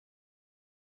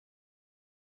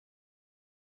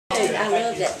I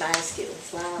love that basket with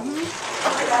flowers.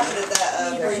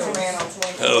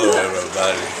 Hello,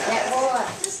 everybody.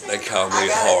 They call me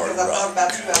Hard Rock.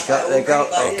 They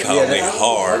call me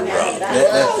Hard Rock.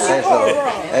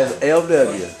 That's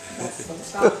LW.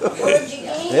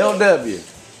 LW.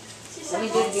 Let me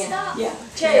do it again. Yeah.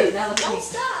 Don't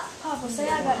stop. Papa, say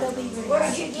I got the lever. Where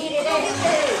did you get it at?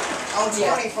 On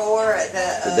 24 at the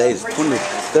Today's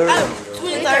 23rd.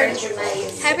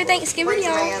 23rd. Happy Thanksgiving,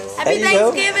 y'all. Happy There you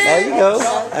go. Thanksgiving. There you go.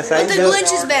 That's how But you the do it.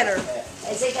 Grinch is better.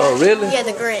 Oh, really? Yeah,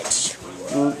 the Grinch.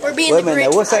 We're being Wait a the minute.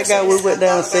 Grinch. Now, what's that guy we went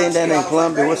down and seen down in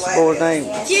Columbia? What's the boy's name?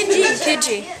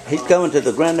 Kidji. He's coming to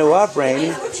the Grand Ole Opry, ain't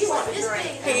he?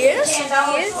 He is?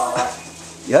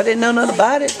 Y'all didn't know nothing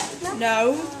about it?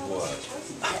 No.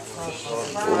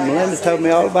 Well, Melinda told me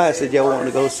all about it. Said y'all wanted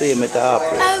to go see him at the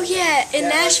opera. Oh, yeah. In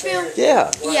Nashville?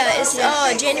 Yeah. Yeah, it's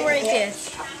January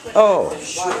 5th. Oh,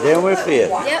 January 5th.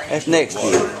 Yep. That's next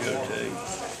year.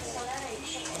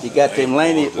 You got them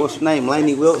Laney, what's her name?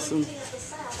 Laney Wilson?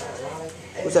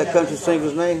 What's that country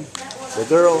singer's name? The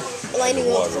girl? Lainey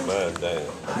Wilson.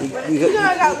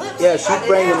 Yeah, she's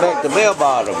bringing back the bell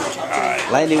bottom.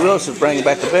 Laney Wilson's bringing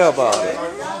back the bell bottom.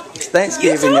 It's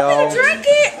Thanksgiving, y'all. Drink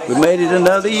it. We made it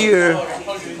another year. I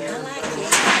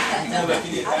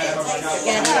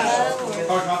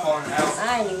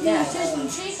ain't even got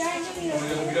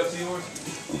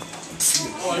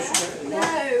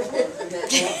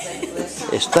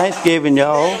It's Thanksgiving,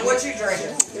 y'all. What you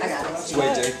drinking?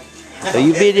 Sweet tea. So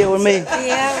you videoing me?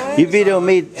 Yeah. You videoing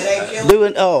me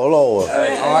doing? Oh Lord.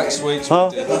 I like sweet Huh?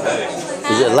 tea.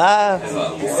 Is it live?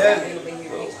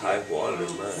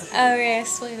 Oh, yeah,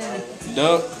 sweet.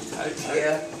 Duck.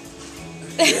 Yeah.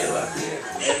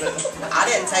 I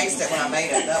didn't taste it when I made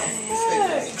it. That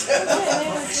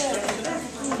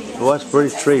was Well, that's a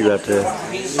pretty tree right there.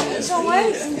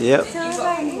 Yep.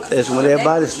 That's when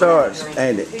everybody starts,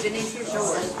 ain't it?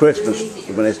 Christmas,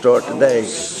 when they start today,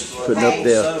 putting up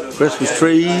their Christmas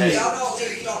trees.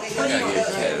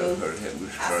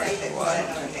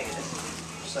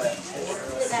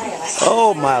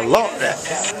 Oh my Lord,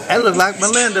 that looks like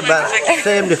Melinda, about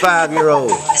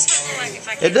 75-year-old.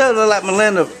 It does look like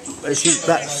Melinda, she's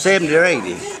about 70 or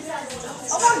 80.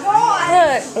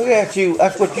 Look at you,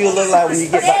 that's what you look like when you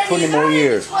get about 20 more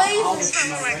years.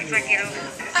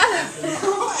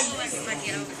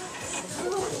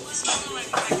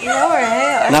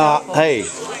 No, hey,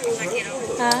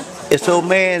 this old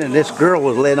man and this girl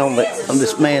was laying on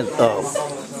this man's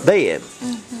bed,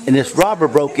 and this robber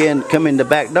broke in, come in the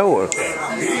back door,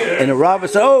 and the robber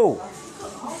said, "Oh,"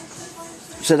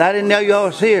 said, "I didn't know y'all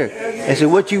was here." I said,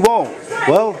 "What you want?"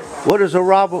 "Well, what is a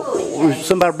robber?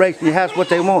 Somebody breaks in your house. What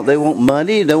they want? They want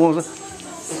money. They want."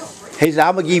 He said,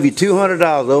 "I'm gonna give you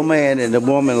 $200, old man," and the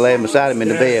woman laying beside him in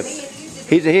the bed.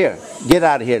 He said, "Here, get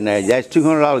out of here now. That's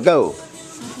 $200. Go."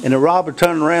 And the robber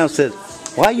turned around and said,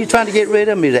 "Why are you trying to get rid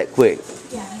of me that quick?"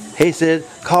 He said,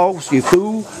 "'Cause you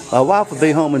fool, my wife will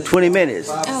be home in 20 minutes.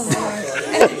 Oh,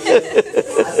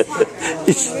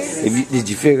 Did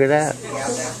you figure it out?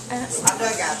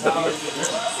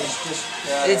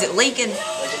 Is it leaking?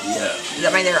 Yeah.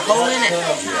 I mean, they're holding it.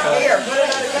 Here, put it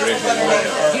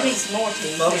underneath. You need some more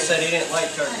tea. Mom said he didn't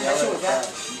like turkey. I like that.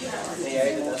 He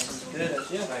ate it. That's as good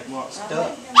as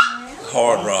stuff.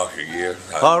 Hard Rock again.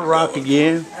 Hard Rock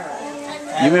again.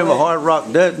 You remember Hard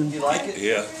Rock Dutton? You like it?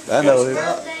 Yeah. I know him.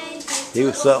 He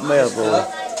was something else, boy.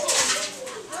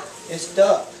 It's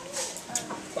duck.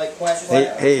 Like quack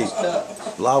quack. Hey, It's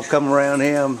duck. law come around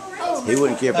him. He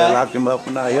wouldn't care if they locked him up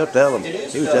or not. He'll tell him.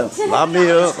 He would tell him, "Lock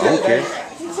me up. I don't care.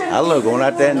 I love going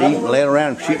out there and eating, laying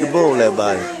around and shooting the bull with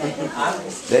everybody."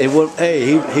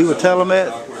 He would tell him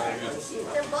that.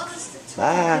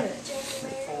 Bye.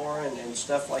 And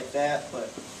stuff like that, but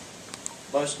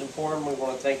most important, we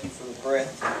want to thank you for the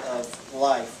breath of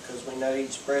life, because we know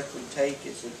each breath we take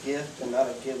is a gift and not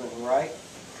a given right.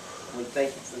 We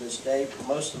thank you for this day, but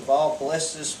most of all,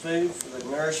 bless this food for the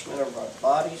nourishment of our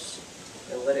bodies,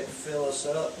 and let it fill us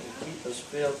up and keep us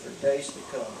filled for days to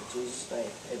come. In Jesus'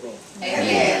 name,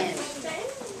 amen.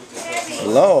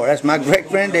 Amen. Lord, that's my great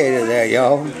granddaddy there,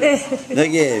 y'all. Look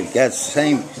at him, got the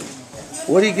same.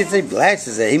 Where did he get these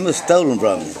glasses at? He must have stolen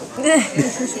from me.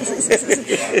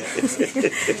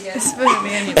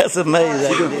 That's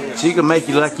amazing. She can make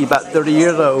you like you're about 30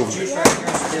 years old.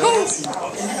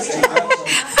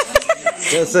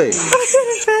 Let's see. Look at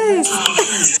his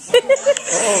face.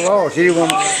 Oh, Lord, she didn't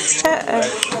want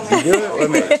you do it? Wait a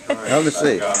minute. Let me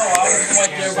see.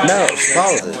 No,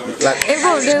 pause it. Like, It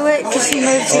won't do it because she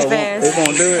moved too fast. it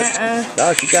won't do it?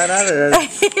 No, she got out of there.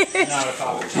 She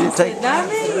didn't take No,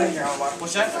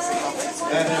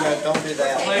 don't do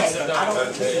that.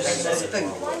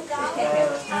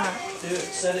 Do it,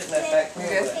 set it in that back corner.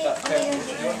 That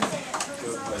pepper.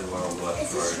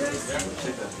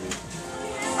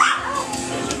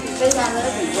 I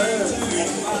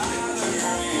love you.